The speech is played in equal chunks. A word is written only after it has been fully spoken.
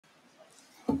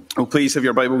Well, please have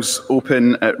your Bibles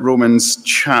open at Romans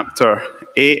chapter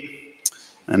 8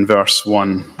 and verse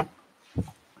 1.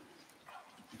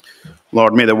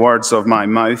 Lord, may the words of my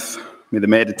mouth, may the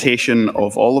meditation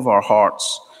of all of our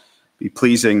hearts be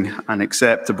pleasing and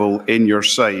acceptable in your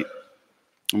sight.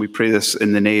 And we pray this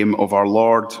in the name of our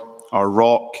Lord, our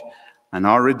rock, and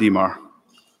our Redeemer,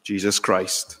 Jesus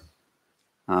Christ.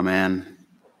 Amen.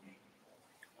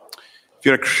 If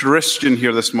you're a Christian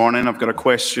here this morning, I've got a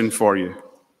question for you.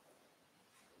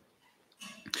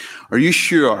 Are you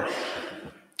sure,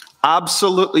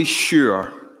 absolutely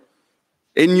sure,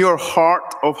 in your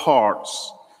heart of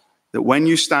hearts, that when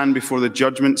you stand before the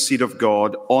judgment seat of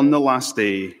God on the last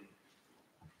day,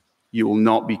 you will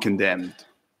not be condemned?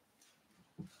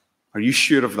 Are you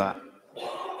sure of that?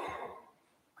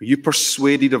 Are you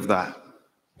persuaded of that?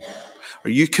 Are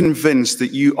you convinced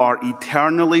that you are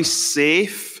eternally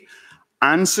safe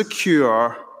and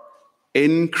secure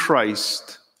in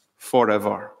Christ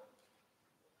forever?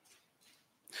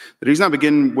 The reason I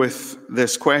begin with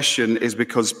this question is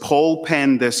because Paul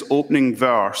penned this opening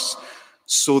verse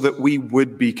so that we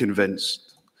would be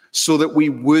convinced, so that we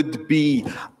would be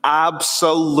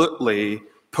absolutely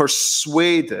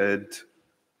persuaded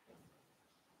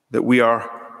that we are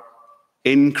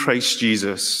in Christ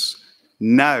Jesus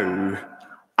now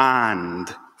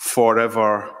and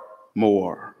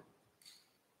forevermore.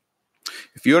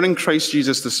 If you're in Christ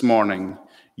Jesus this morning,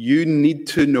 you need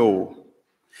to know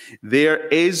there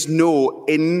is no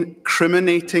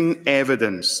incriminating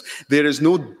evidence. There is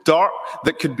no dirt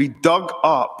that could be dug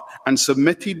up and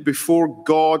submitted before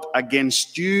God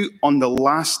against you on the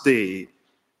last day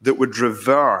that would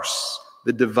reverse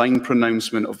the divine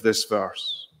pronouncement of this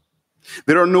verse.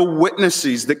 There are no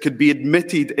witnesses that could be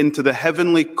admitted into the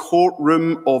heavenly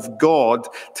courtroom of God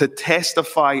to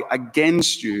testify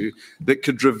against you that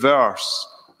could reverse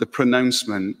the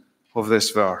pronouncement of this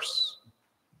verse.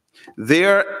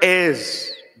 There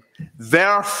is,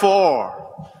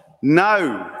 therefore,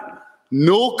 now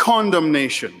no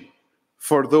condemnation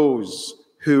for those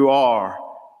who are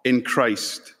in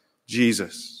Christ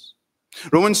Jesus.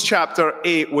 Romans chapter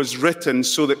 8 was written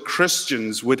so that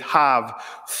Christians would have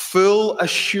full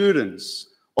assurance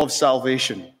of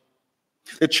salvation.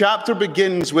 The chapter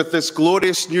begins with this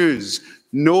glorious news: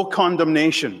 no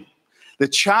condemnation. The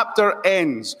chapter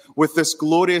ends with this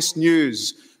glorious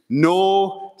news: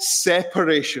 no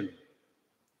separation.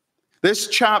 This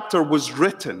chapter was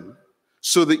written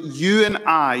so that you and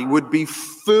I would be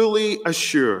fully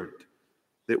assured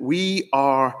that we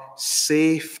are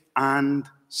safe and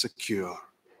secure.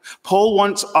 Paul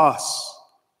wants us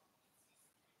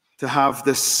to have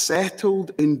the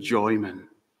settled enjoyment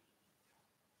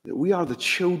that we are the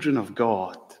children of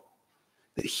God,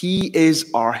 that He is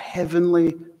our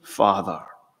heavenly Father,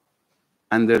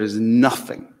 and there is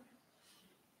nothing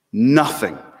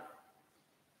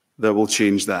that will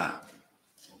change that.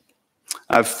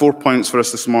 I have 4 points for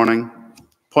us this morning.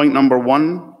 Point number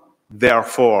 1,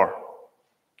 therefore.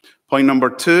 Point number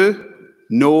 2,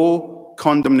 no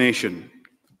condemnation.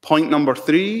 Point number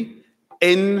 3,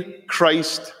 in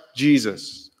Christ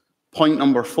Jesus. Point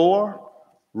number 4,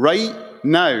 right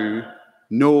now,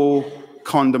 no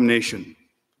condemnation.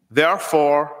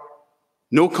 Therefore,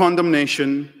 no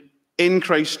condemnation in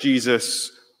Christ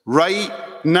Jesus. Right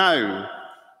now,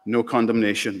 no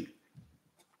condemnation.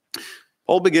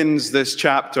 Paul begins this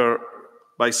chapter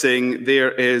by saying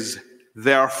there is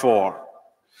therefore,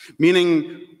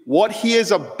 meaning what he is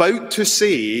about to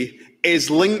say is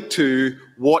linked to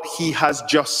what he has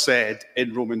just said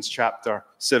in Romans chapter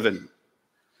 7.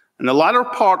 And the latter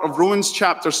part of Romans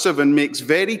chapter 7 makes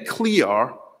very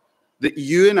clear that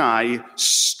you and I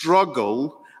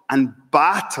struggle and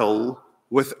battle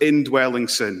with indwelling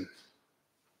sin.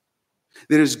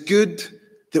 There is good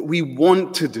that we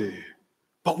want to do,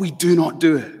 but we do not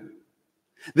do it.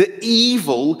 The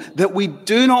evil that we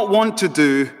do not want to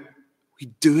do, we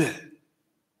do it.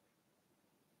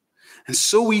 And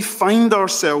so we find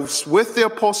ourselves with the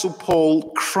Apostle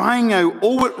Paul crying out,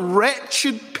 "Oh, what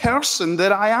wretched person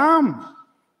that I am."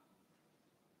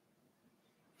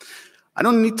 I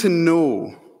don't need to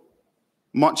know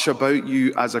much about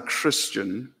you as a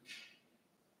Christian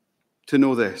to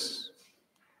know this: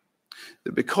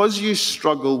 that because you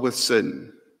struggle with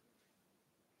sin,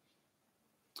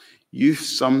 you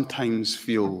sometimes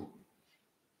feel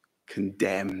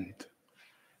condemned.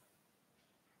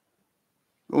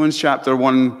 Romans chapter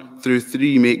 1 through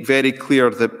 3 make very clear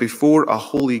that before a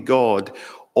holy God,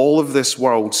 all of this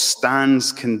world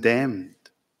stands condemned.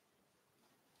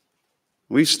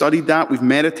 We've studied that, we've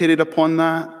meditated upon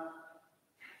that.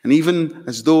 And even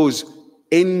as those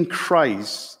in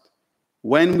Christ,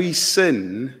 when we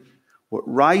sin, what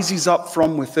rises up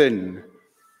from within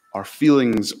are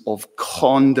feelings of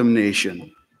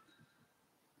condemnation.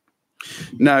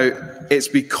 Now, it's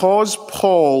because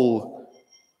Paul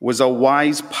was a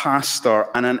wise pastor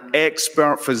and an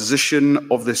expert physician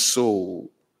of the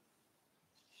soul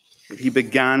that he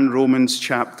began Romans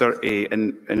chapter 8,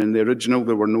 and in the original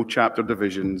there were no chapter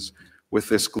divisions, with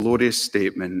this glorious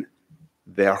statement,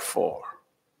 therefore.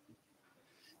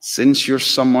 Since you're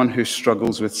someone who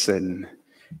struggles with sin,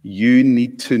 you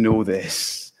need to know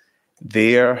this.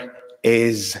 There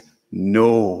is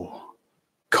no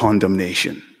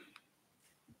condemnation.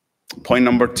 Point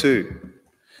number 2,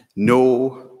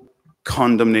 no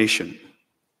condemnation.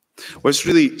 What's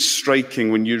really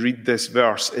striking when you read this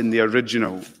verse in the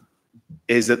original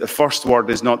is that the first word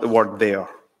is not the word there.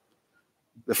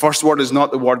 The first word is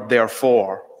not the word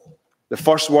therefore. The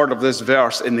first word of this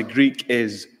verse in the Greek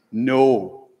is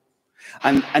no.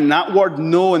 And that word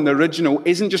no in the original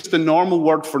isn't just the normal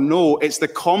word for no, it's a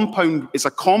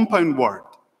compound word.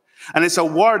 And it's a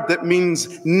word that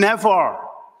means never.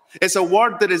 It's a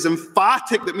word that is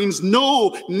emphatic, that means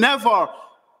no, never,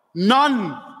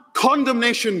 none,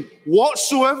 condemnation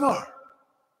whatsoever.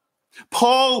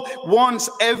 Paul wants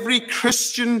every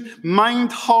Christian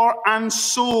mind, heart, and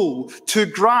soul to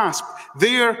grasp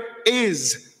there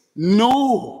is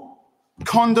no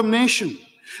condemnation.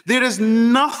 There is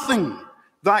nothing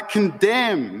that can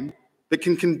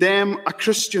condemn a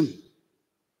Christian.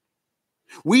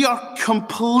 We are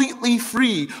completely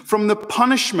free from the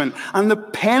punishment and the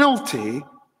penalty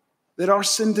that our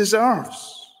sin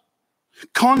deserves.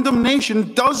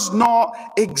 Condemnation does not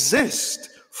exist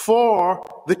for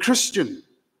the Christian.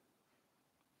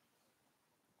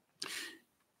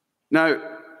 Now,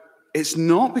 it's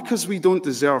not because we don't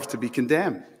deserve to be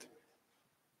condemned.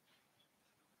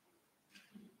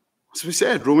 As we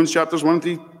said, Romans chapters 1 and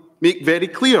 3 make very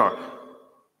clear,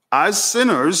 as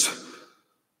sinners,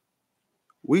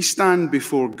 we stand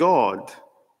before God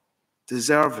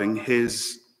deserving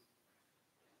his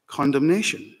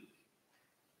condemnation.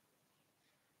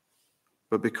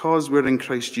 But because we're in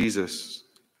Christ Jesus,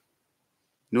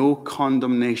 no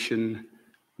condemnation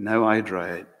now I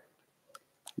dread.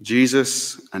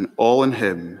 Jesus and all in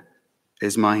him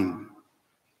is mine.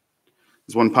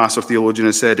 As one pastor theologian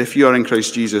has said, if you are in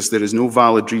Christ Jesus, there is no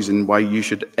valid reason why you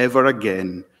should ever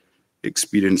again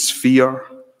experience fear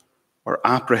or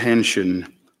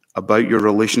apprehension about your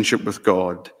relationship with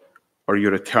God or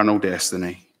your eternal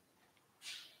destiny.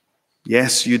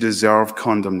 Yes, you deserve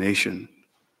condemnation,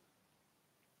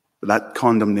 but that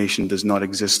condemnation does not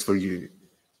exist for you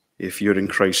if you're in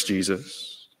Christ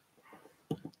Jesus.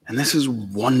 And this is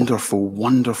wonderful,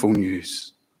 wonderful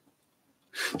news.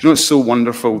 Do you know it's so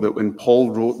wonderful that when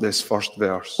Paul wrote this first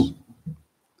verse,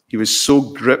 he was so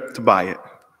gripped by it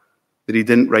that he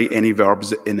didn't write any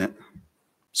verbs in it.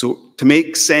 So to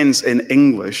make sense in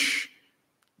English,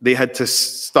 they had to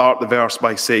start the verse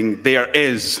by saying, there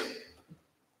is.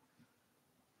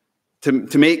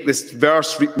 To make this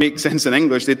verse make sense in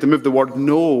English, they had to move the word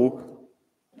no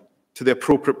to the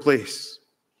appropriate place.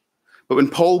 But when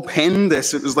Paul penned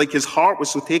this, it was like his heart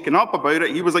was so taken up about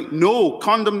it, he was like, no,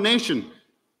 condemnation.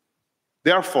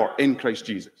 Therefore, in Christ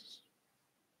Jesus.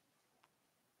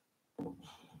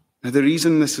 Now, the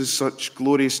reason this is such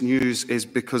glorious news is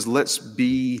because let's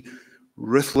be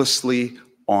ruthlessly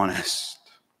honest.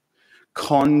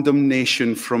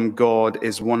 Condemnation from God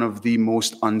is one of the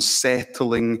most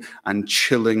unsettling and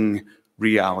chilling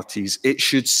realities. It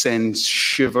should send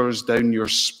shivers down your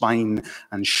spine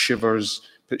and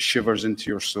put shivers into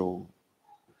your soul.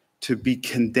 To be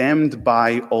condemned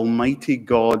by Almighty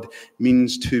God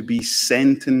means to be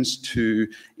sentenced to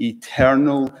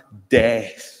eternal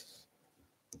death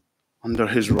under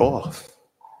his wrath.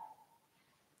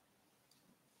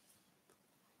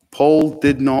 Paul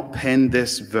did not pen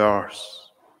this verse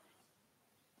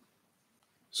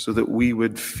so that we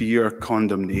would fear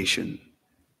condemnation.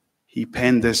 He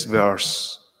penned this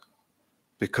verse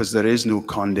because there is no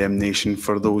condemnation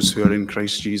for those who are in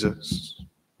Christ Jesus.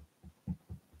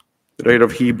 The writer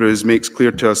of Hebrews makes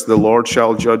clear to us the Lord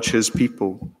shall judge his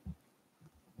people.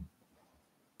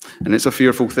 And it's a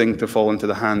fearful thing to fall into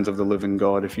the hands of the living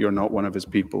God if you're not one of his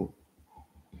people.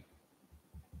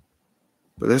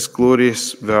 But this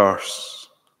glorious verse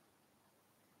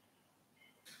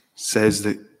says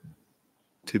that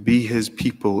to be his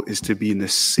people is to be in the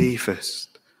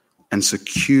safest and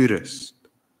securest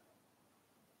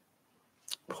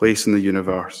place in the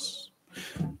universe.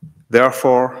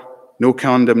 Therefore, no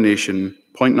condemnation.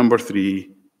 Point number 3,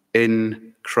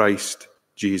 in Christ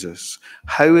Jesus.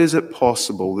 How is it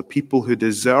possible that people who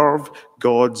deserve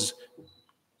God's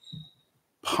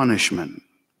punishment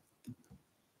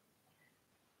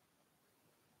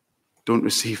don't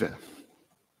receive it?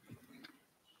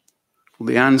 Well,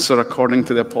 the answer, according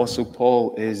to the Apostle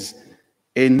Paul, is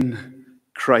in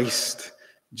Christ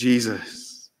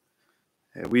Jesus.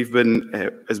 As we've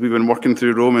been working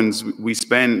through Romans, we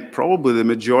spent probably the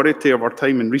majority of our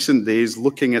time in recent days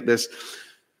looking at this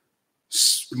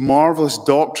marvelous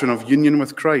doctrine of union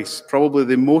with Christ, probably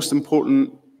the most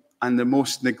important and the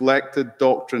most neglected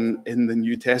doctrine in the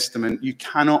New Testament. You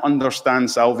cannot understand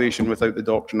salvation without the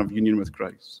doctrine of union with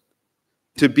Christ.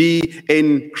 To be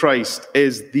in Christ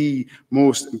is the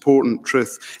most important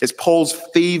truth. It's Paul's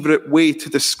favorite way to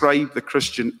describe the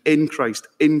Christian: in Christ,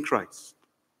 in Christ.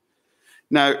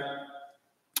 Now,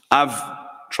 I've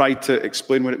tried to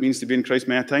explain what it means to be in Christ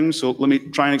many times, so let me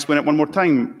try and explain it one more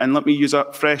time, and let me use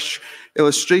a fresh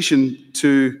illustration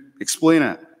to explain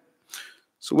it.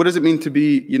 So what does it mean to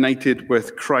be united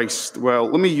with Christ? Well,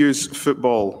 let me use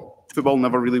football. Football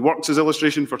never really works as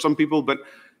illustration for some people, but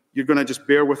you're going to just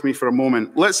bear with me for a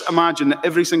moment. Let's imagine that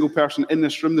every single person in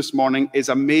this room this morning is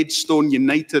a Maidstone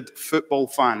United football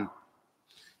fan.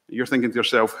 You're thinking to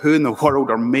yourself, who in the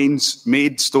world are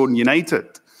Maidstone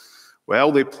United?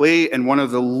 Well, they play in one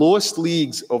of the lowest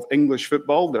leagues of English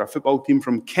football. They're a football team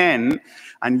from Kent.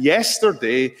 And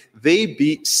yesterday, they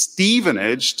beat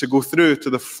Stevenage to go through to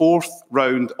the 4th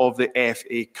round of the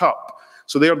FA Cup.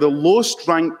 So they are the lowest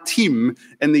ranked team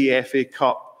in the FA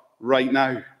Cup right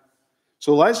now.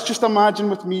 So let's just imagine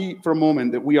with me for a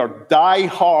moment that we are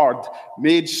die-hard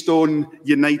Maidstone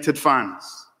United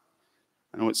fans.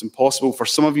 I know it's impossible for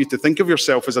some of you to think of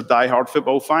yourself as a die-hard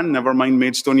football fan, never mind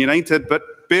Maidstone United, but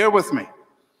bear with me.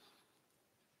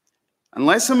 And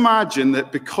let's imagine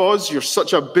that because you're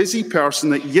such a busy person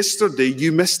that yesterday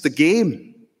you missed the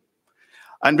game.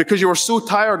 And because you were so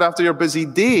tired after your busy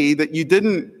day that you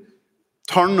didn't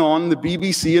turn on the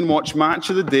BBC and watch Match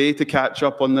of the Day to catch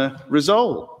up on the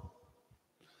result.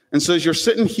 And so as you're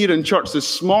sitting here in church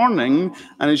this morning,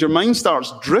 and as your mind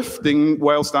starts drifting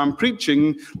whilst I'm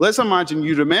preaching, let's imagine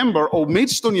you remember,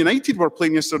 Maidstone United were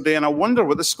playing yesterday, and I wonder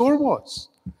what the score was.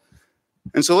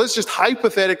 And so let's just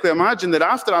hypothetically imagine that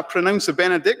after I pronounce a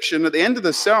benediction at the end of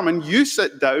the sermon, you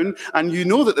sit down and you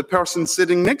know that the person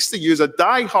sitting next to you is a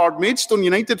die-hard Maidstone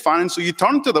United fan, and so you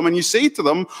turn to them and you say to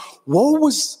them, what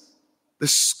was the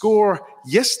score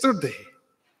yesterday?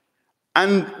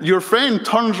 And your friend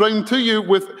turns round to you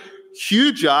with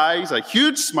huge eyes, a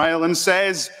huge smile, and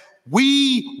says,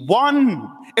 we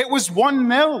won. It was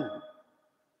 1-0.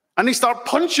 And they start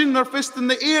punching their fist in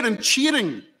the air and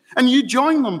cheering. And you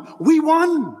join them. We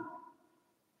won.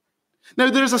 Now,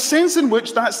 there's a sense in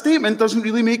which that statement doesn't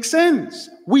really make sense.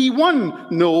 We won.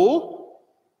 No.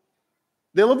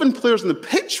 The 11 players on the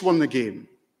pitch won the game.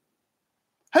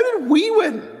 How did we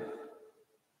win?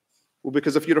 Well,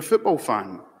 because if you're a football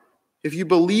fan, if you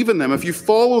believe in them, if you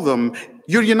follow them,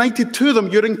 you're united to them,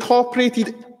 you're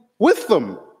incorporated with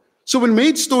them. So when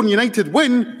Maidstone United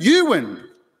win, you win.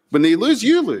 When they lose,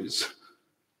 you lose.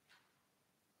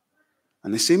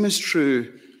 And the same is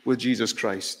true with Jesus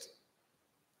Christ.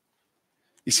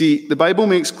 You see, the Bible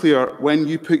makes clear when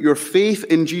you put your faith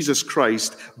in Jesus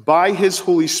Christ, by his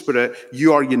Holy Spirit,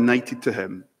 you are united to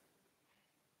him.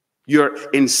 You're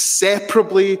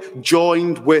inseparably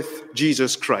joined with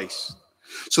Jesus Christ.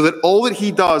 So that all that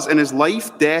he does in his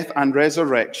life, death, and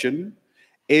resurrection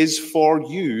is for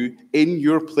you in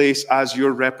your place as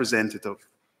your representative.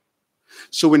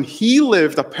 So when he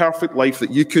lived a perfect life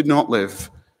that you could not live,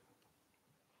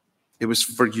 it was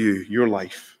for you, your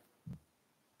life.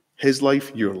 His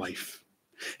life, your life.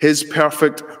 His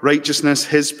perfect righteousness,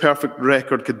 his perfect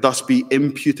record could thus be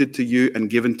imputed to you and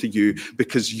given to you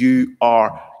because you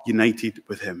are united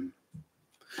with him.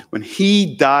 When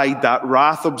he died that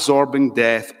wrath-absorbing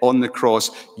death on the cross,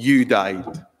 you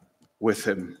died with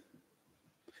him.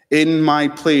 In my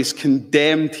place,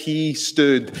 condemned he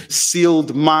stood,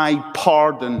 sealed my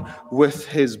pardon with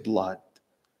his blood.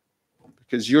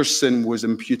 Because your sin was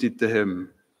imputed to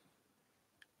him.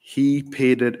 He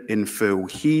paid it in full.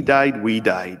 He died, we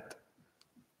died.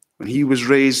 When he was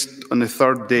raised on the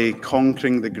third day,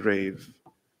 conquering the grave,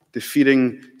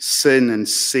 defeating sin and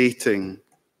Satan,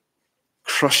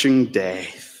 crushing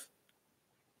death,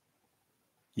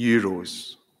 you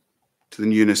rose to the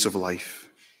newness of life.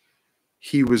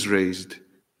 He was raised,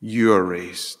 you are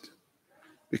raised.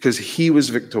 Because he was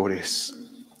victorious,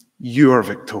 you are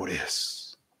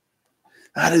victorious.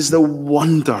 That is the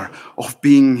wonder of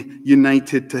being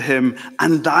united to him.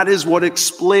 And that is what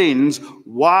explains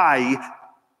why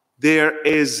there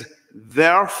is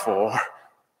therefore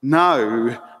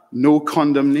now no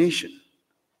condemnation.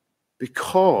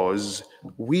 Because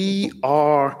we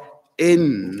are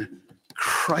in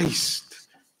Christ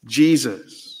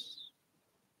Jesus.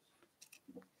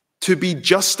 To be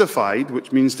justified,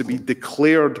 which means to be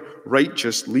declared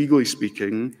righteous, legally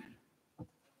speaking,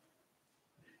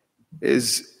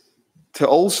 is to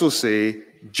also say,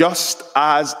 just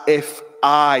as if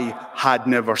I had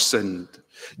never sinned,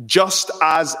 just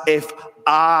as if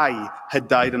I had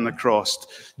died on the cross,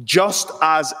 just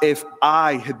as if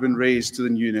I had been raised to the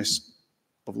newness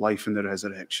of life in the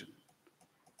resurrection.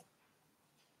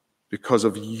 Because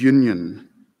of union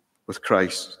with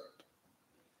Christ.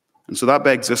 And so that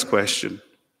begs this question.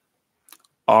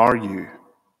 Are you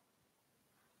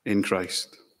in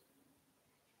Christ?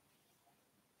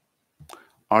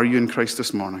 Are you in Christ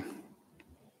this morning?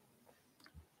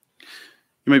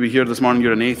 You might be here this morning,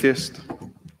 you're an atheist.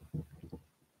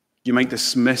 You might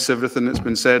dismiss everything that's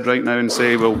been said right now and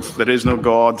say, well, there is no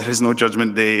God, there is no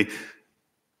judgment day.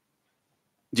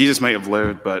 Jesus might have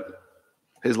lived, but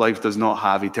his life does not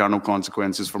have eternal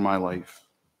consequences for my life.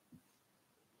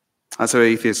 That's how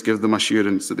atheists give them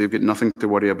assurance that they've got nothing to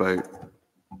worry about.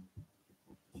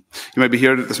 You might be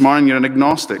here this morning, you're an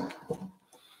agnostic.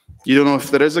 You don't know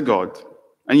if there is a God.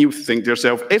 And you think to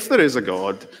yourself, if there is a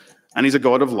God, and he's a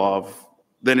God of love,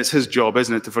 then it's his job,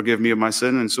 isn't it, to forgive me of my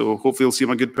sin? And so hopefully he'll see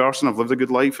I'm a good person, I've lived a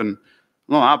good life, and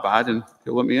I'm not that bad, and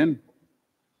he'll let me in.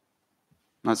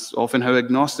 That's often how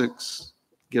agnostics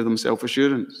give them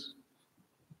self-assurance.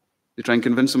 They try and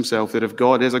convince themselves that if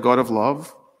God is a God of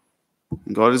love,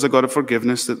 and God is a God of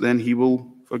forgiveness, that then he will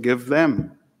forgive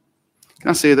them.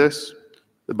 Can I say this?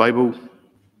 The Bible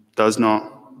does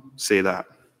not say that.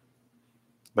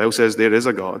 The Bible says there is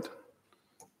a God.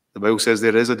 The Bible says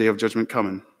there is a day of judgment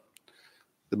coming.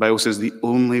 The Bible says the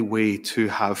only way to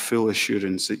have full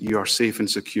assurance that you are safe and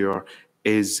secure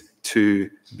is to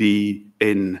be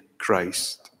in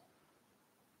Christ.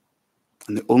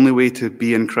 And the only way to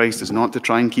be in Christ is not to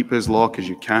try and keep his law, because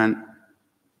you can't.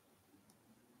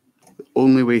 The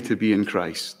only way to be in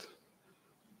Christ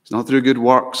is not through good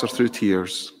works or through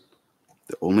tears.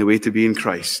 The only way to be in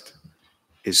Christ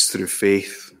is through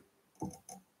faith,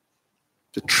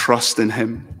 to trust in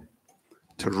him,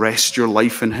 to rest your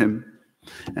life in him.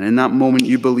 And in that moment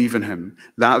you believe in him,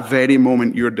 that very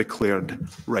moment you're declared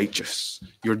righteous.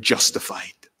 You're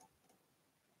justified.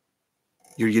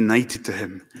 You're united to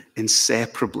him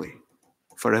inseparably,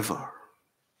 forever.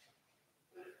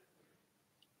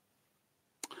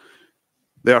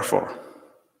 Therefore,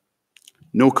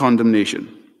 no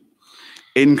condemnation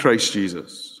in Christ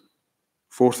Jesus.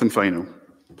 Fourth and final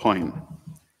point.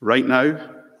 Right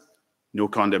now, no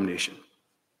condemnation.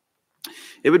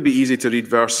 It would be easy to read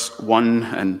verse 1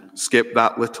 and skip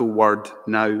that little word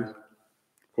now. Of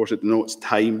course, it denotes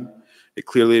time. It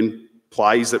clearly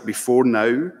implies that before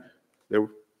now,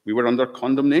 we were under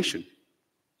condemnation.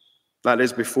 That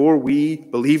is, before we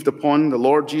believed upon the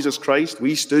Lord Jesus Christ,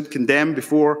 we stood condemned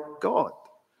before God.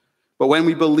 But when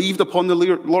we believed upon the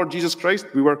Lord Jesus Christ,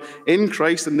 we were in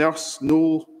Christ, and there's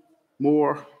no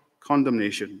more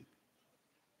condemnation.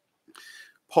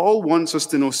 Paul wants us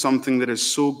to know something that is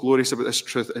so glorious about this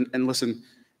truth. And listen,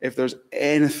 if there's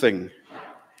anything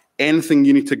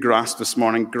you need to grasp this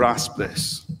morning, grasp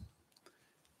this.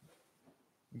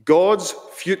 God's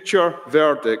future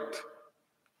verdict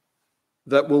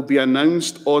that will be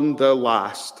announced on the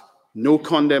last, no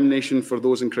condemnation for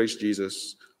those in Christ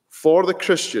Jesus, for the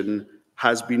Christian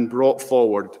has been brought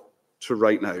forward to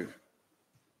right now.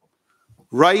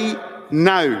 Right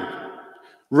now.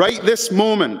 Right this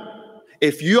moment.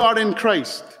 If you are in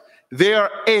Christ, there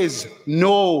is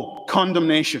no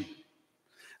condemnation.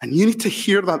 And you need to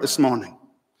hear that this morning.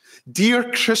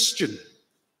 Dear Christian,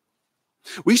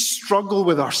 we struggle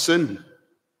with our sin.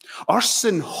 Our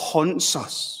sin haunts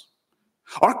us.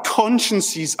 Our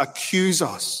consciences accuse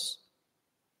us.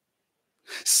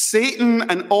 Satan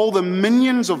and all the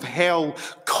minions of hell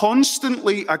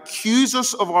constantly accuse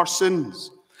us of our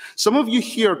sins. Some of you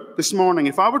here this morning,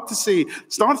 if I were to say,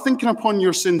 start thinking upon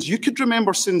your sins, you could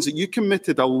remember sins that you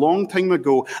committed a long time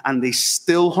ago and they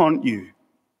still haunt you.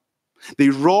 They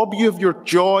rob you of your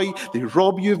joy. They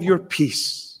rob you of your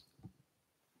peace.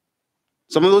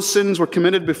 Some of those sins were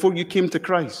committed before you came to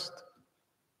Christ.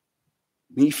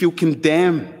 And you feel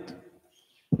condemned.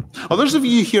 Others of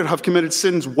you here have committed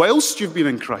sins whilst you've been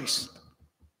in Christ.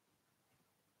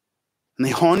 And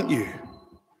they haunt you.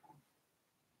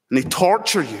 And they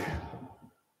torture you.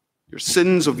 Your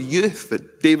sins of youth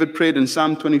that David prayed in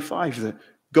Psalm 25 that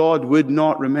God would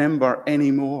not remember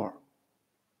anymore.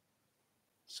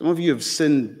 Some of you have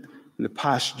sinned in the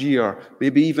past year,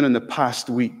 maybe even in the past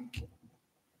week.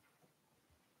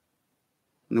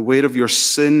 And the weight of your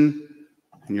sin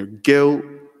and your guilt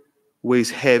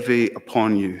weighs heavy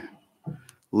upon you.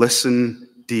 Listen,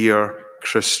 dear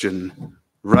Christian,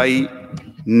 right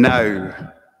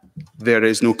now, there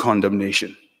is no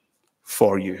condemnation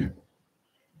for you.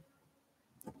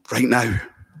 Right now.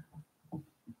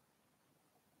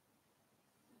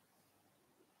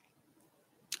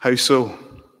 How so?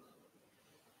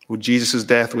 Well, Jesus'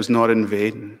 death was not in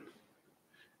vain.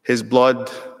 His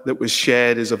blood that was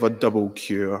shed is of a double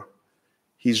cure.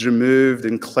 He's removed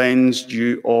and cleansed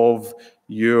you of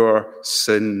your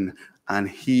sin, and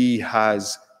he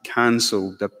has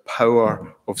cancelled the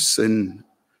power of sin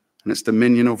and its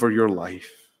dominion over your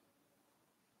life.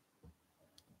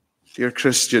 Dear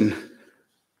Christian,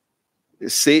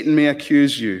 Satan may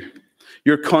accuse you.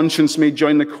 Your conscience may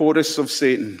join the chorus of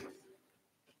Satan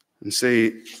and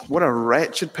say, what a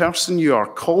wretched person you are.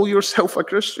 Call yourself a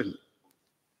Christian.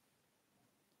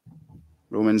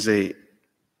 Romans 8.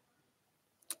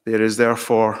 There is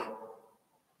therefore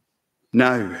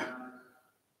now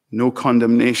no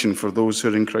condemnation for those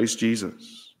who are in Christ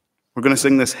Jesus. We're going to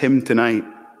sing this hymn tonight.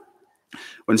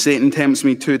 When Satan tempts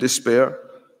me to despair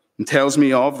and tells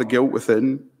me of the guilt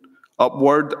within,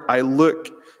 upward I look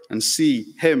and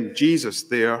see him, Jesus,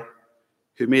 there,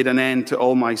 who made an end to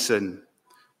all my sin.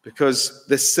 Because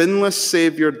the sinless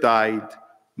Savior died,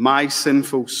 my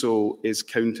sinful soul is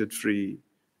counted free.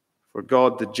 For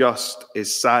God the just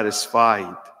is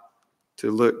satisfied to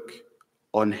look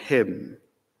on him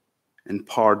and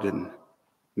pardon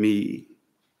me.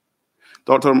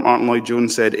 Dr. Martin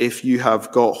Lloyd-Jones said, if you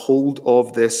have got hold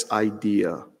of this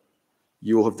idea,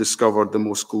 you will have discovered the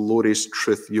most glorious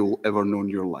truth you'll ever know in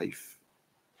your life.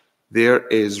 There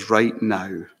is right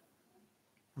now,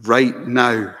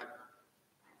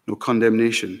 no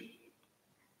condemnation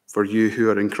for you who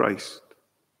are in Christ.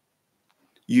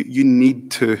 You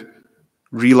need to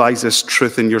realize this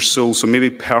truth in your soul, so maybe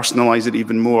personalize it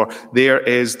even more. There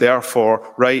is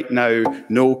therefore right now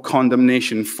no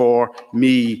condemnation for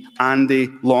me, Andy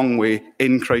Longway,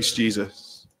 in Christ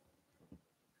Jesus.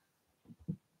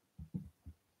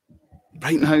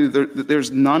 Right now,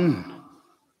 there's none.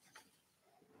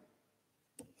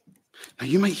 Now,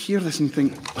 you might hear this and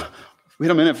think,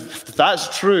 wait a minute, if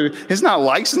that's true, isn't that a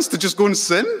license to just go and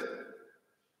sin?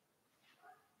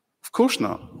 Of course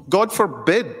not. God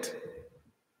forbid.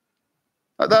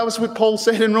 That was what Paul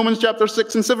said in Romans chapter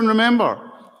 6 and 7,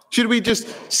 remember. Should we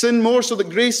just sin more so that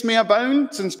grace may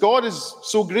abound, since God is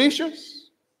so gracious?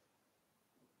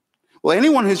 Well,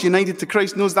 anyone who's united to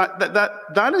Christ knows that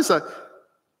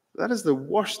is the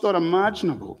worst thought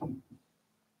imaginable.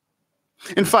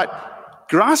 In fact,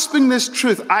 grasping this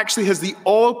truth actually has the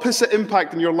opposite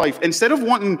impact in your life. Instead of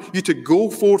wanting you to go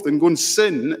forth and go and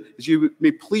sin as you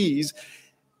may please,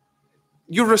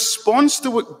 your response to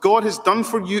what God has done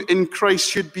for you in Christ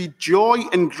should be joy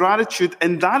and gratitude,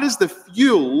 and that is the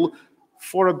fuel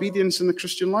for obedience in the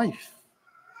Christian life.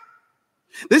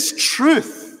 This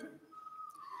truth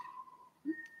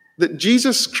that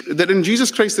in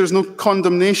Jesus Christ there's no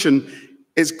condemnation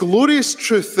is glorious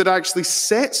truth that actually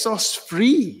sets us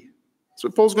free. That's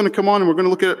what Paul's going to come on, and we're going to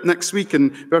look at it next week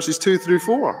in verses 2 through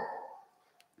 4.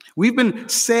 We've been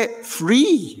set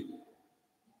free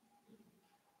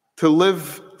to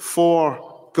live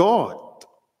for God.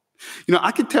 You know,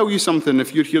 I could tell you something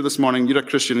if you're here this morning, you're a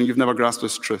Christian and you've never grasped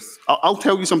this truth. I'll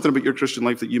tell you something about your Christian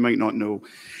life that you might not know.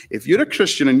 If you're a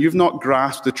Christian and you've not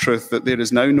grasped the truth that there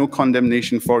is now no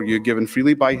condemnation for you given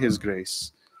freely by his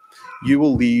grace, you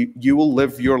will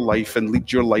live your life and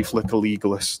lead your life like a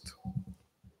legalist.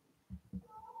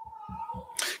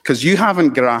 Because you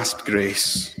haven't grasped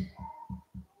grace.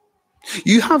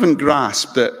 You haven't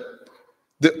grasped that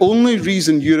the only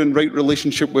reason you're in right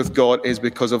relationship with God is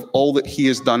because of all that he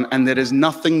has done, and there is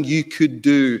nothing you could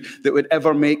do that would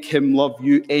ever make him love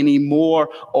you any more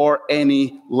or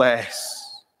any less.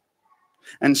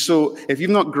 And so if you've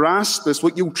not grasped this,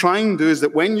 what you'll try and do is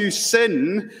that when you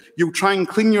sin, you'll try and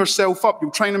clean yourself up.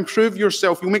 You'll try and improve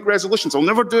yourself. You'll make resolutions. I'll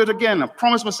never do it again. I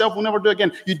promise myself I'll never do it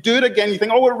again. You do it again. You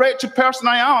think, oh, what a wretched person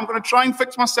I am. I'm going to try and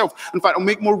fix myself. In fact, I'll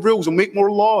make more rules. I'll make more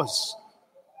laws.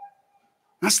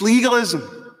 That's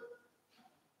legalism.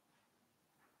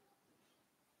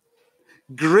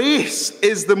 Grace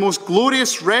is the most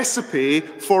glorious recipe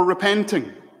for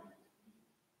repenting.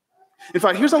 In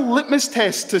fact, here's a litmus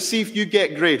test to see if you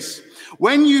get grace.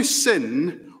 When you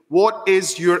sin, what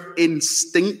is your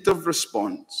instinctive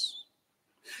response?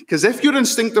 Because if your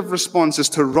instinctive response is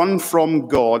to run from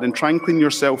God and try and clean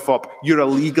yourself up, you're a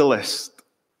legalist.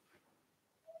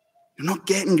 You're not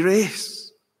getting grace.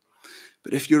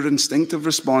 But if your instinctive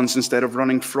response, instead of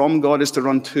running from God, is to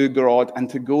run to God and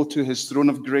to go to his throne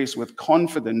of grace with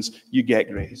confidence, you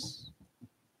get grace.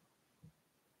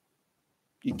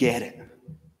 You get it. There's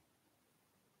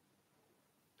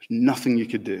nothing you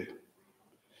could do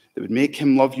that would make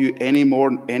him love you any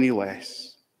more, any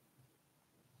less.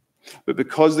 But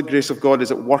because the grace of God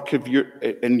is at work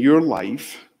in your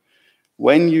life,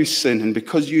 when you sin, and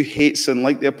because you hate sin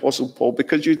like the Apostle Paul,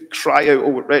 because you cry out,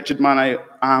 "Oh, wretched man I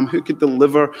am, who could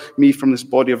deliver me from this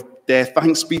body of death?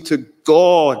 Thanks be to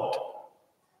God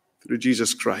through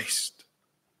Jesus Christ."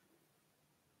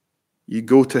 You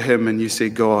go to him and you say,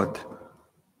 "God,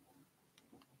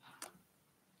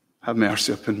 have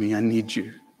mercy upon me. I need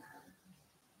you."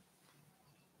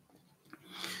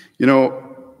 You know,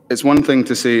 it's one thing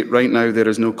to say, right now there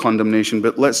is no condemnation,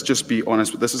 but let's just be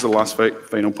honest. This is the last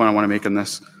final point I want to make on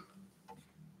this.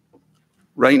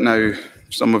 Right now,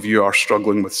 some of you are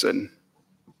struggling with sin,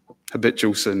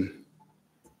 habitual sin.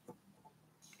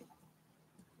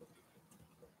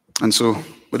 And so,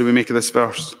 what do we make of this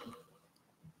verse?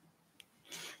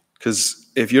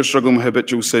 Because if you're struggling with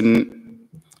habitual sin,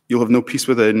 you'll have no peace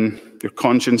within, your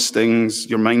conscience stings,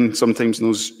 your mind sometimes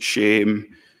knows shame,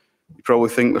 you probably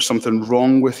think there's something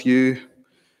wrong with you,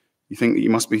 you think that you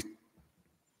must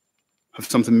have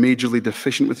something majorly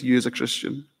deficient with you as a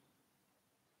Christian.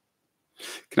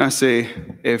 Can I say,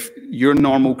 if your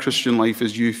normal Christian life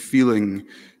is you feeling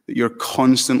that you're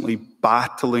constantly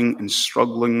battling and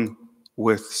struggling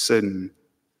with sin,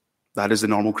 that is the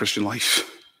normal Christian life.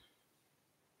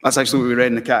 That's actually what we read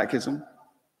in the Catechism.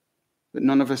 That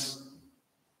none of us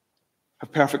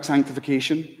have perfect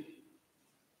sanctification.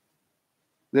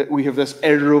 That we have this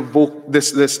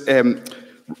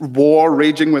war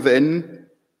raging within.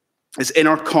 This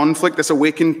inner conflict, this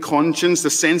awakened conscience, the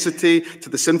sensitivity to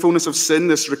the sinfulness of sin,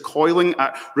 this recoiling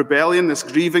at rebellion, this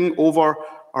grieving over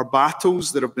our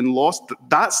battles that have been lost.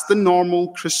 That's the normal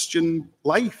Christian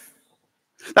life.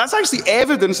 That's actually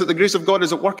evidence that the grace of God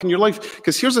is at work in your life.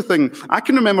 Because here's the thing. I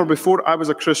can remember before I was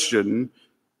a Christian,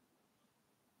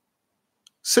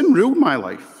 sin ruled my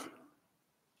life.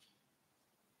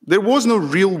 There was no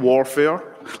real warfare.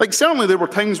 Like, certainly there were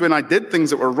times when I did things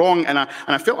that were wrong and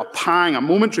I felt a pang, a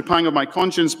momentary pang of my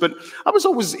conscience, but I was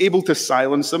always able to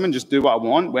silence them and just do what I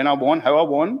want, when I want, how I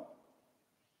want.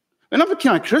 When I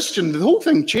became a Christian, the whole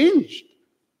thing changed.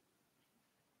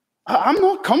 I'm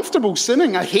not comfortable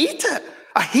sinning. I hate it.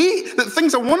 I hate the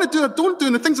things I want to do, I don't do,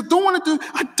 and the things I don't want to do,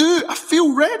 I do. I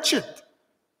feel wretched.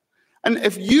 And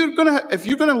if you're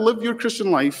gonna live your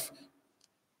Christian life,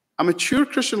 a mature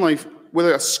Christian life with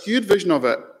a skewed vision of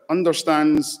it,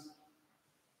 understands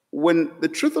when the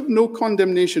truth of no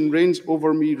condemnation reigns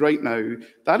over me right now,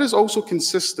 that is also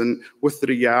consistent with the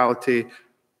reality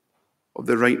of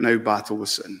the right now battle with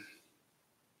sin.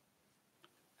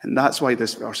 And that's why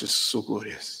this verse is so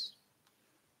glorious.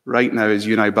 Right now, as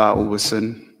you and I battle with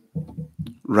sin,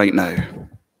 right now,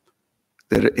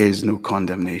 there is no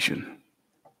condemnation.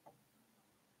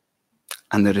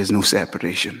 And there is no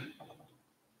separation.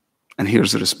 And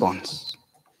here's the response.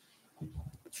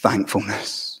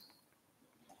 Thankfulness.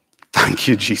 Thank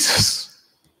you, Jesus.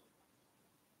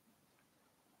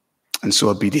 And so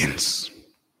obedience.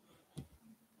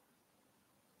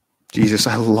 Jesus,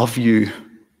 I love you.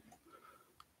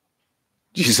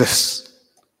 Jesus,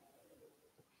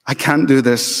 I can't do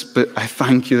this, but I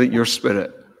thank you that your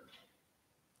Spirit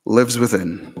lives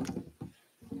within.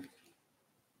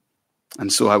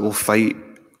 And so I will fight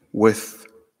with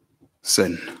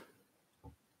sin,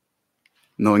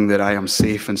 knowing that I am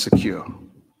safe and secure.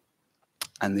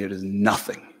 And there is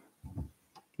nothing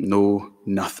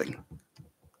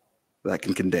that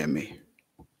can condemn me.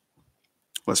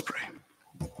 Let's pray.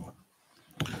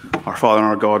 Our Father and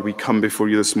our God, we come before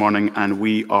you this morning and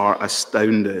we are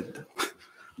astounded.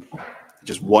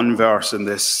 Just one verse in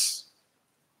this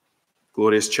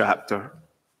glorious chapter.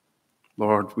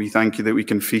 Lord, we thank you that we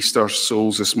can feast our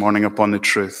souls this morning upon the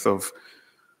truth of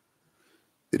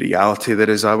the reality that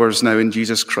is ours now in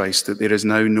Jesus Christ, that there is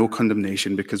now no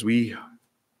condemnation because we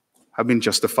have been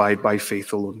justified by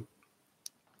faith alone.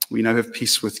 We now have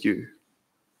peace with you,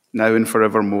 now and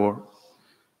forevermore.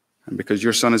 And because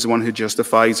your Son is the one who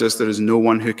justifies us, there is no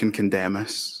one who can condemn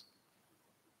us.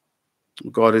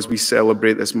 God, as we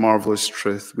celebrate this marvelous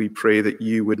truth, we pray that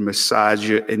you would massage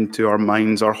it into our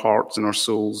minds, our hearts, and our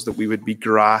souls, that we'd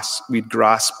grasp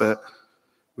it,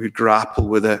 we'd grapple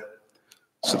with it,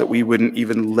 so that we wouldn't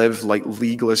even live like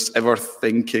legalists, ever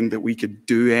thinking that we could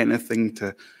do anything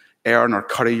to earn or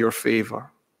curry your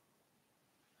favor.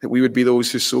 That we would be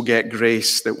those who so get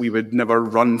grace that we would never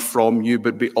run from you,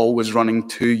 but be always running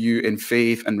to you in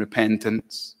faith and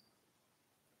repentance.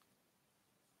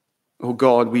 Oh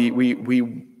God, we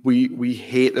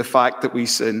hate the fact that we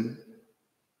sin.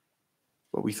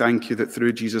 But we thank you that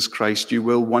through Jesus Christ, you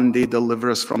will one day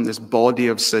deliver us from this body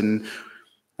of sin.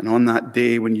 And on that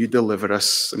day, when you deliver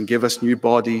us and give us new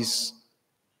bodies,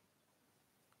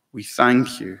 we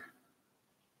thank you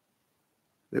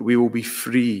that we will be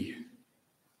free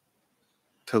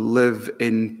to live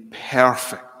in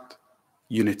perfect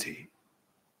unity.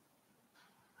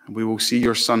 And we will see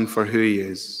your Son for who he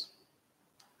is,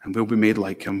 and we'll be made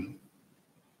like him.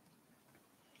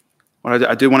 Lord,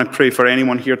 I do want to pray for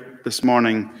anyone here this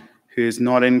morning who is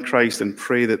not in Christ, and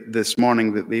pray that this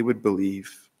morning that they would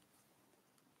believe,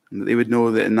 and that they would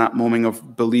know that in that moment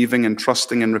of believing and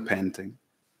trusting and repenting,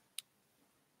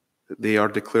 that they are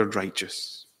declared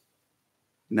righteous,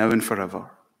 now and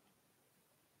forever.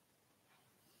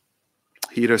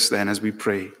 Hear us then as we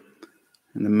pray,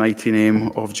 in the mighty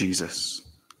name of Jesus.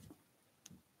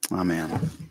 Amen.